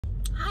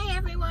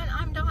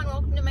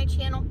welcome to my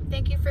channel.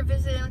 Thank you for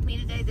visiting with me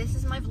today. This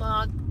is my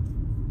vlog.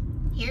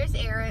 Here's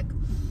Eric.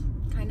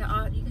 Kind of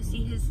odd. You can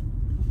see his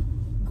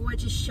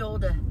gorgeous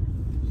shoulder.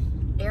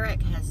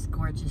 Eric has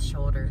gorgeous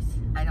shoulders.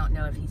 I don't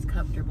know if he's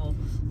comfortable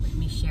with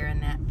me sharing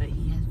that, but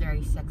he has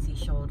very sexy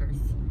shoulders.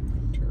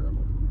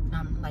 Terrible.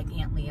 Like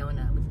Aunt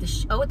Leona with the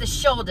the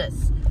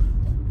shoulders.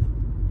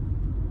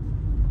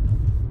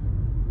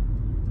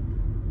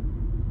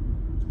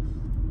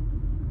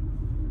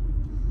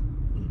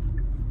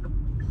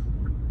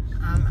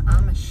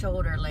 I'm a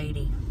shoulder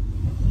lady.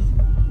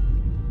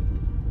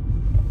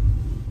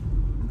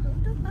 Who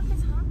the fuck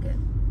is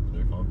honking?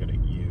 They're honking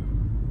at you.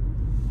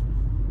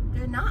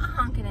 They're not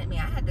honking at me.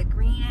 I had the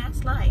green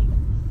ass light.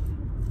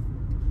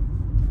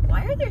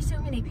 Why are there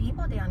so many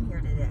people down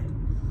here today?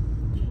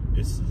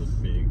 This is a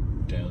big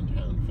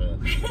downtown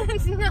fest.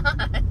 It's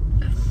not.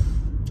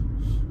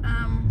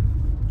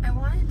 I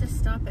wanted to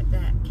stop at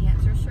that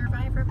cancer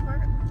survivor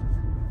park.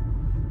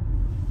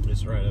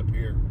 It's right up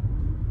here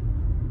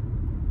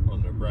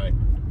on the right.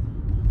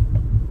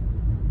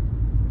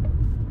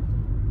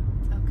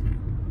 Okay.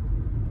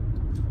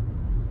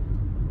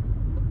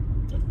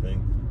 I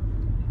think.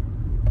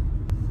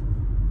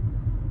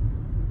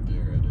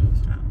 There it is.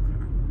 Okay.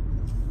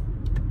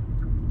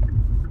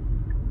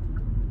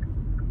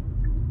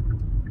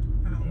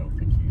 I don't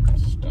think you can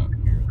stop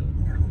here though.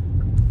 No.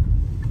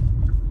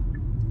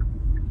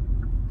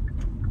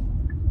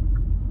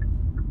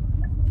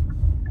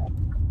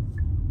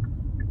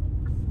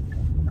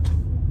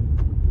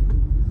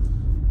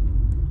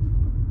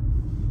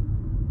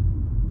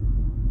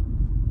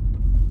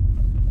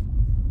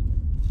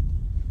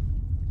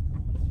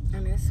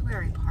 And this is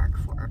where we park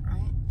for it,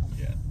 right?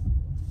 Yeah.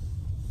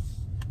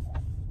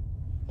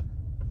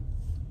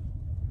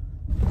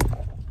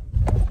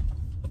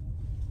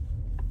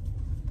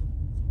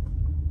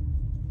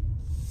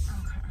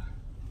 Okay.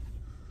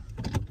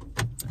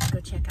 Let's go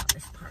check out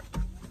this park.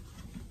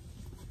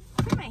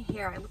 Look at my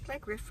hair. I look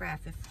like Riff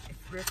Raff if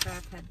Riff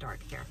Raff had dark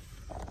hair.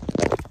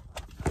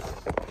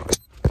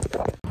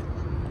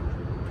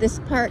 This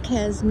park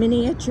has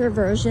miniature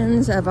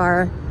versions of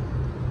our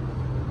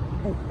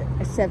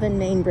 7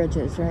 main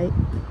bridges, right?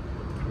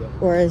 Yeah.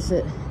 Or is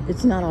it,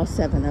 it's not all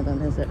 7 of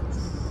them, is it?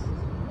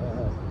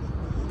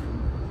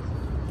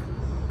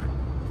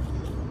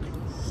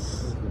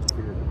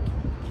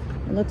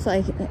 It looks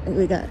like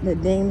we got the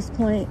Dames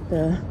Point,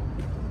 the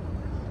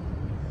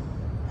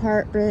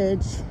Hart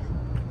Bridge,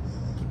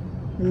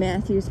 the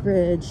Matthews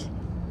Bridge,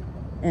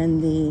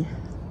 and the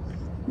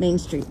Main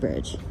Street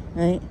Bridge,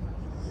 right?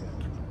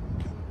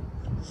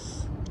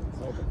 It's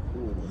all the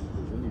cool ones,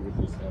 because then you would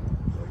just have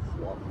like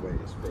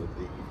walkways for the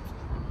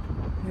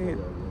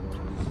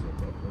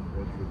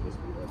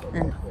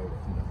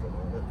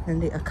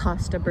and the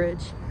Acosta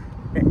Bridge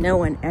that no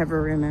one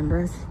ever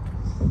remembers.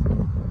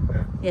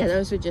 Yeah,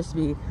 those would just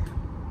be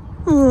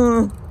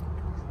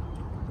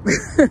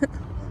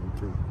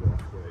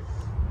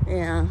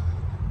yeah,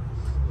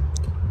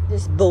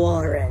 just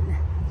boring.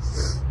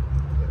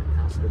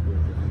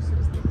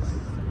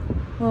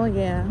 Well,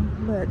 yeah,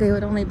 but they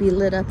would only be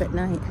lit up at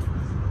night.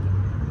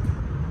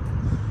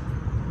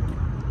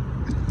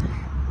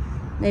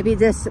 Maybe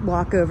this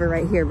walkover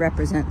right here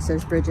represents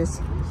those bridges.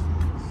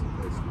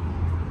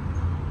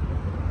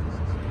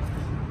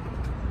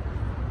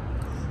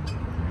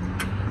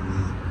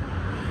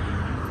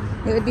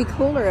 It would be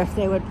cooler if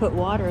they would put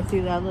water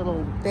through that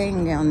little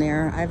thing down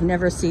there. I've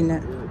never seen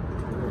that.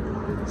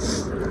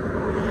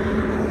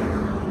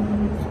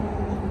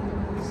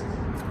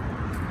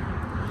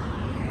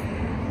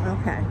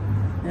 Okay,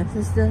 this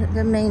is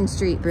the Main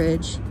Street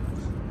Bridge.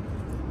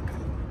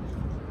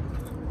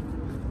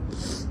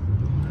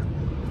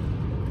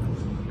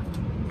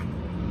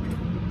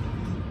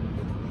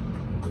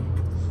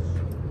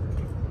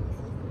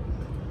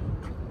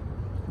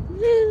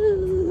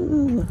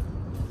 Woo.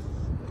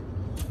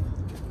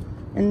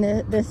 And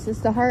this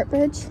is the Hart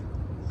Bridge?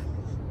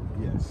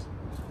 Yes.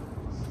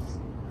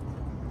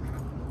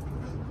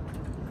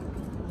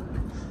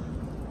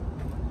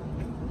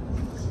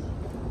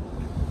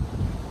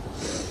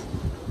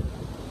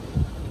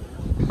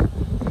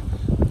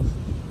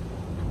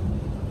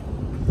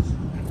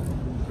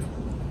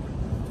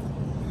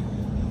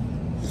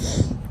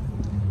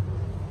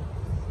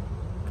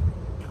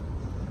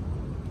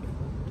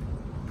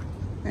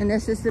 And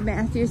this is the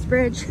Matthews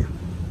Bridge.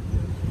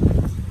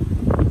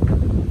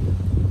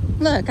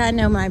 Look, I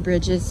know my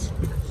bridges.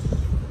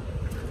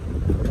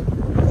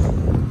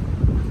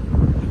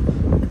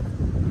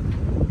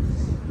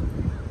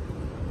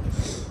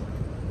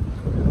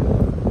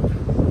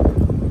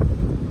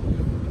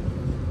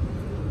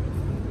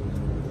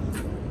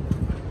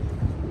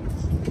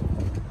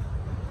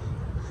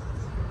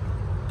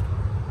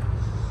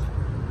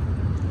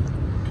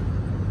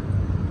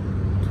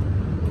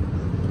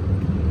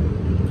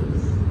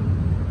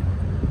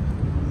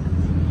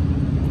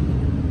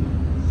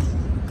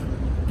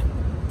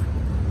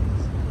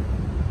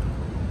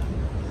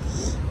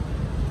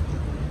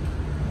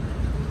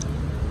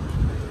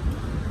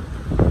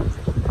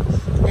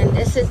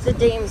 This is the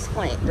Dames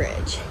Point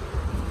Bridge.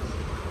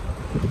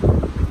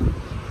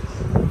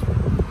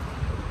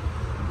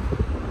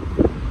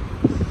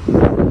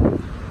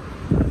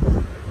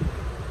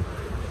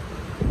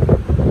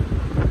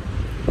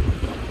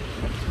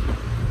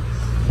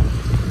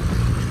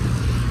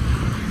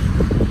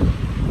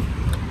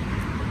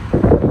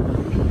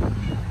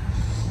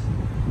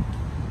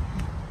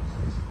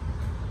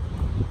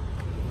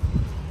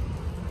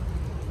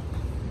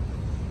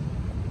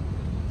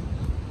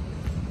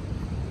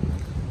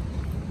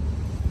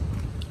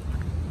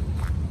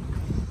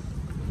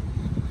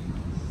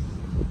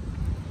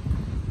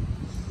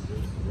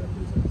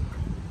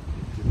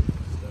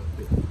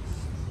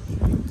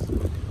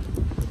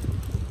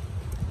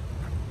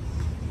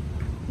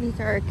 These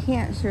are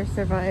cancer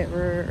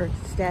survivor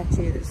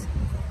statues.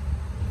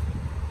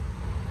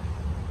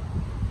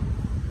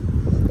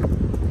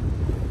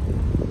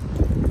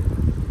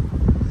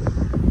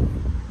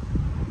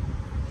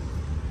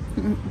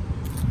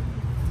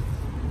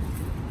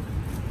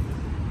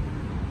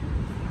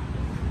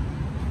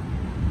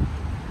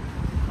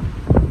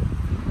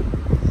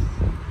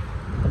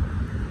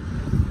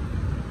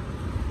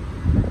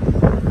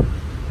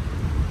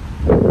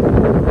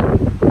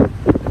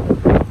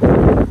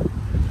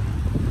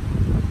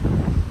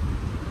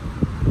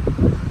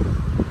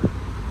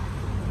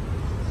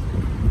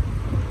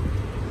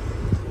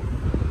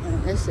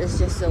 This is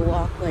just a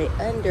walkway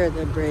under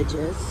the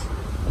bridges,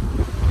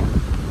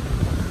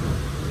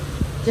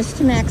 just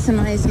to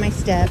maximize my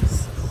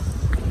steps.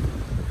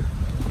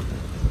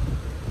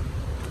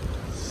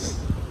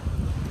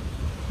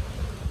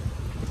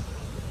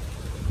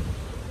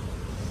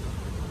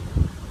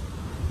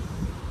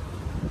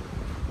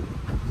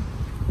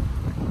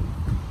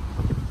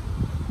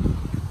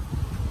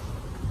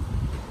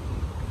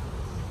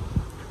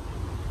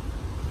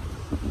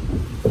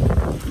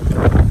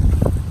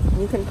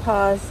 You can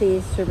pause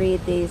these to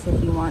read these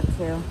if you want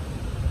to.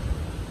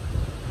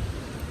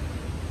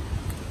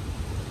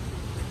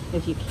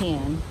 If you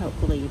can,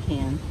 hopefully you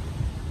can.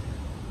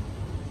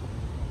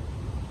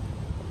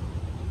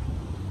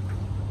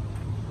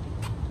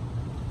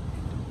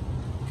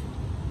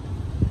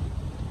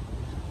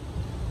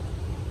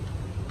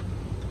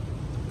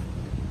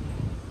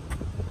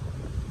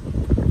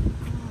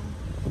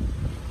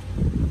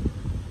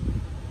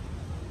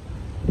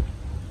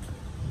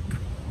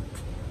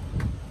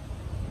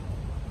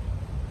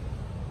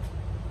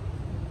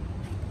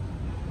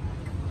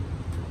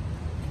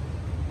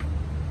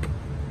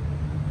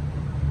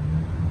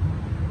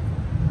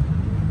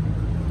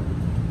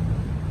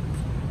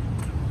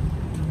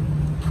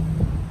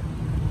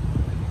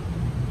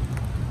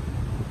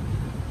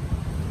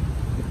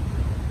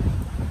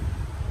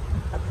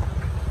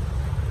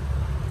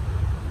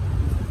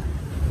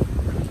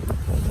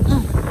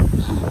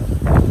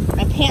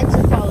 Pants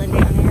are falling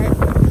down here.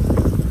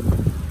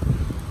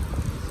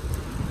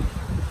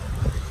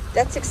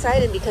 That's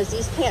exciting because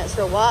these pants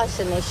were washed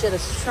and they should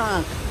have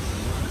shrunk.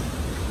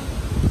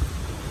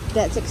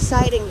 That's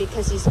exciting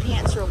because these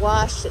pants were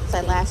washed since I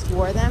last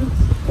wore them,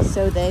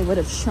 so they would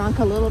have shrunk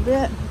a little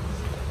bit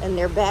and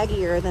they're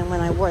baggier than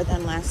when I wore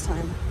them last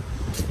time.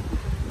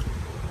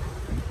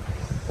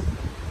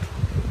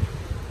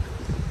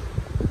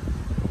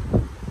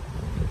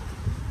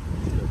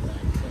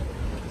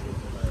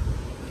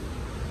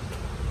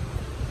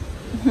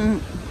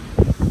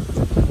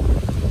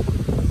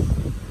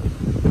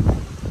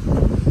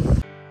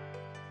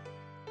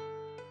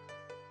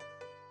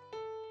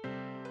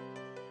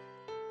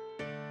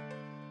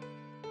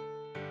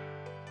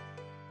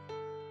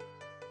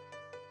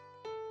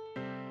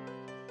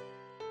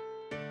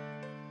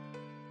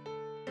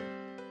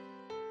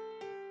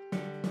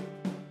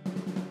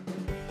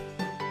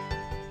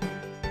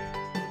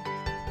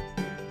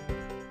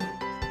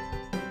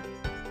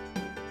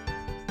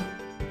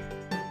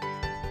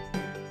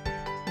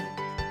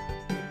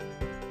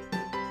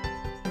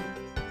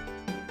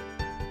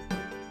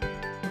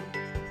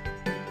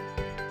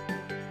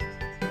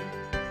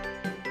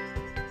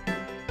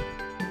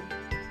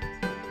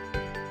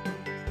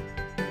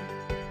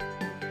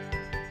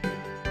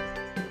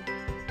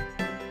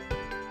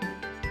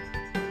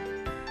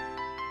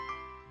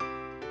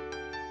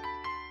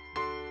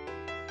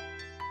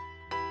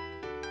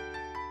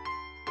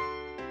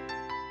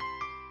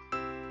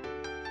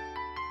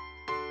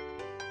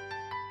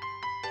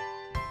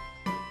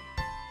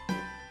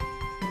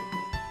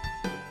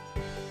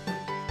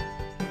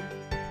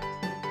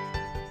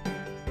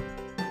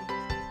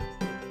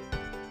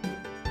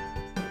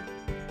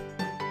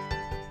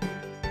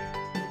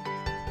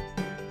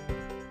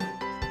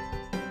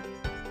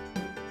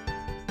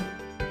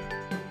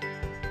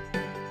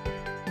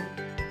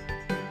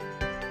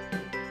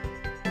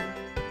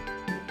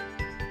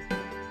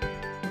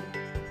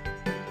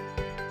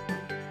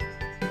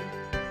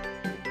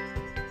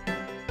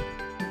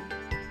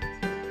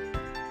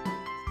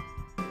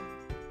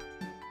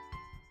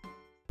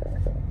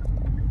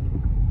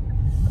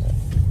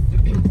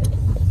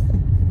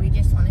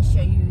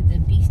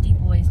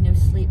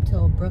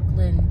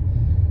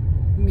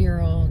 Brooklyn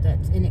mural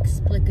that's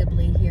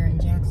inexplicably here in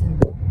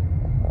Jacksonville.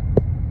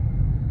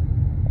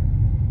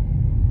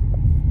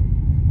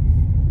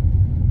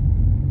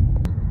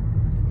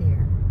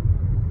 There.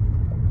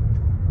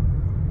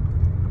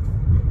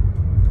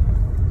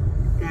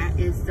 That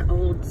is the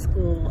old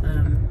school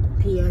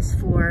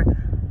PS4.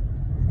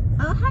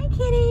 Oh, hi,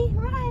 kitty.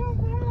 Run.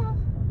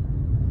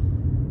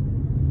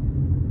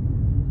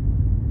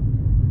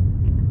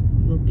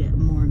 We'll get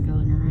more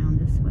going around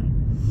this way.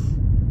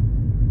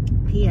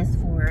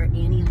 PS4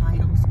 Annie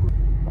Lytle School.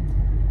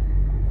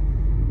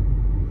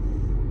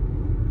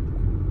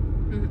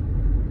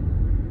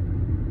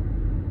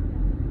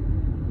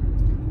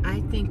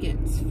 I think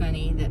it's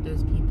funny that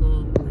those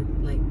people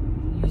would like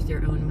use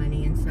their own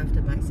money and stuff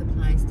to buy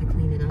supplies to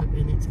clean it up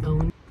in its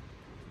own.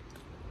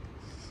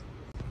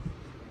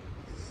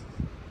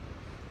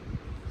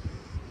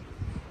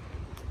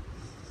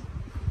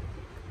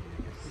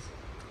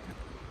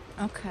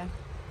 Okay.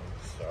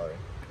 Sorry.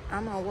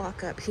 I'm gonna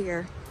walk up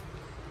here.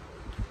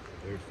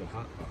 There's the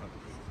hot pot.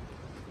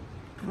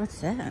 What's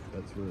that?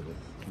 That's where the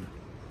keep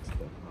stuff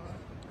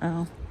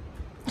hot. Oh.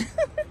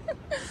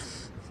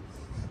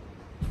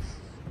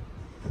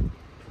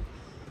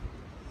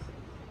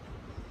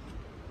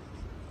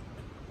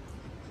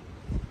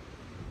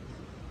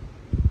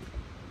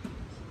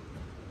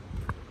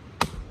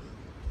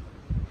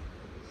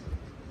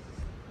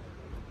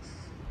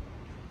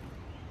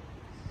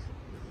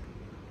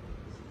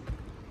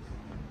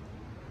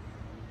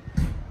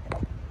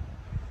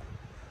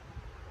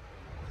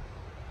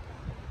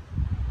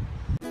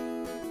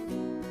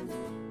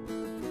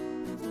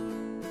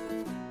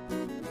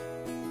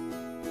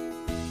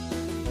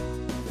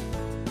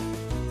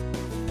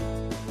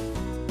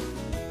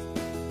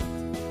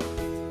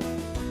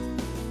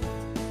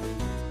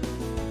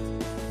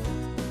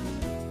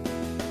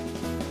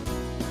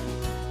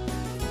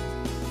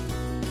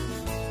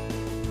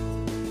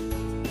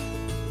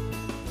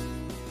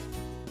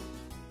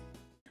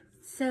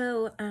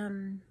 So,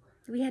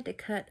 we had to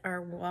cut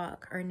our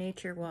walk, our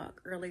nature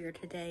walk earlier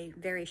today,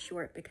 very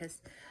short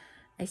because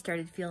I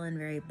started feeling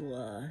very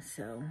blah,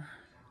 so,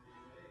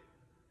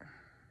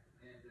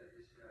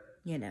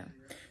 you know.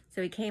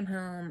 So we came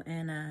home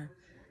and,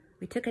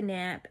 we took a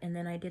nap, and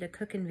then I did a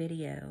cooking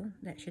video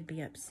that should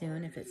be up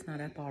soon if it's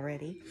not up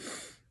already.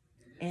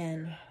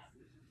 And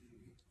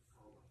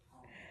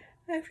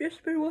I've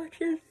just been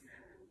watching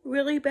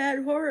really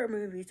bad horror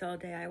movies all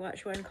day. I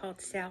watched one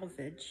called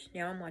Salvage.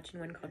 Now I'm watching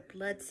one called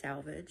Blood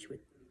Salvage with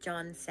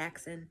John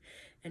Saxon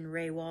and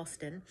Ray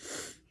Walston.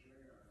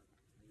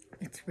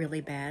 It's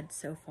really bad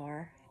so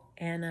far.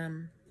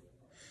 And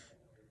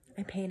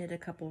I painted a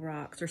couple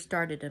rocks, or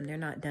started them. They're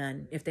not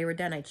done. If they were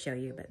done, I'd show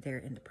you, but they're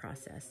in the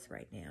process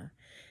right now.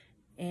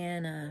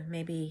 And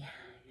maybe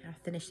I'll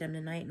finish them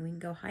tonight and we can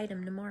go hide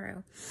them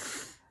tomorrow.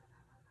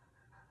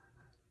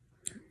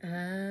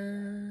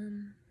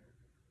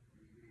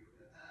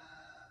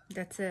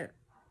 That's it.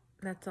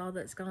 That's all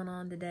that's gone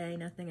on today.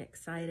 Nothing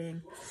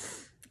exciting.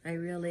 I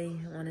really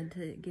wanted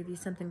to give you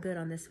something good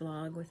on this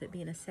vlog with it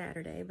being a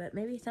Saturday, but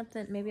maybe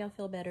I'll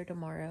feel better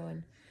tomorrow.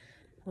 And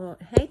well,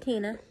 hey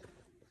Tina.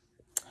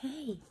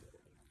 Hey.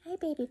 Hi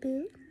baby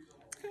boo.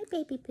 Hi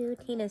baby boo.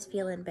 Tina's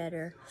feeling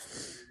better.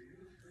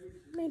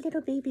 My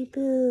little baby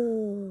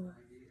boo.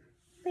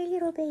 My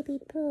little baby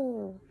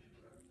boo.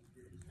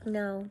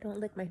 No,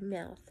 don't lick my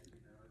mouth.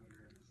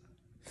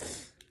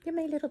 You're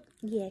my little,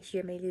 yes,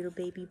 you're my little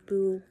baby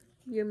boo.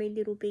 You're my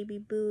little baby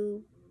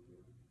boo.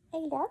 I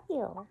love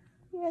you.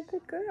 You're a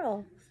good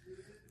girl.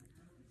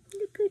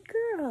 You're a good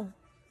girl.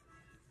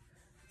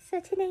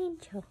 Such an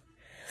angel.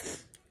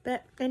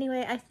 But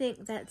anyway, I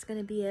think that's going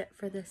to be it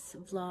for this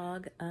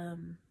vlog.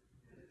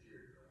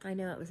 I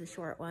know it was a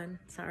short one.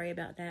 Sorry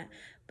about that.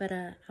 But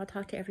I'll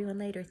talk to everyone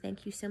later.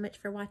 Thank you so much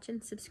for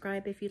watching.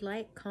 Subscribe if you'd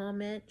like.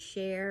 Comment,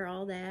 share,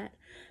 all that.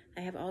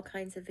 I have all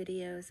kinds of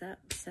videos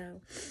up,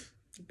 so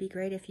it'd be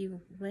great if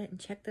you went and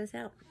checked those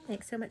out.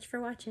 Thanks so much for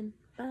watching.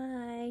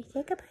 Bye.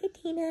 Say goodbye,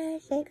 Tina.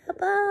 Say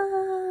goodbye.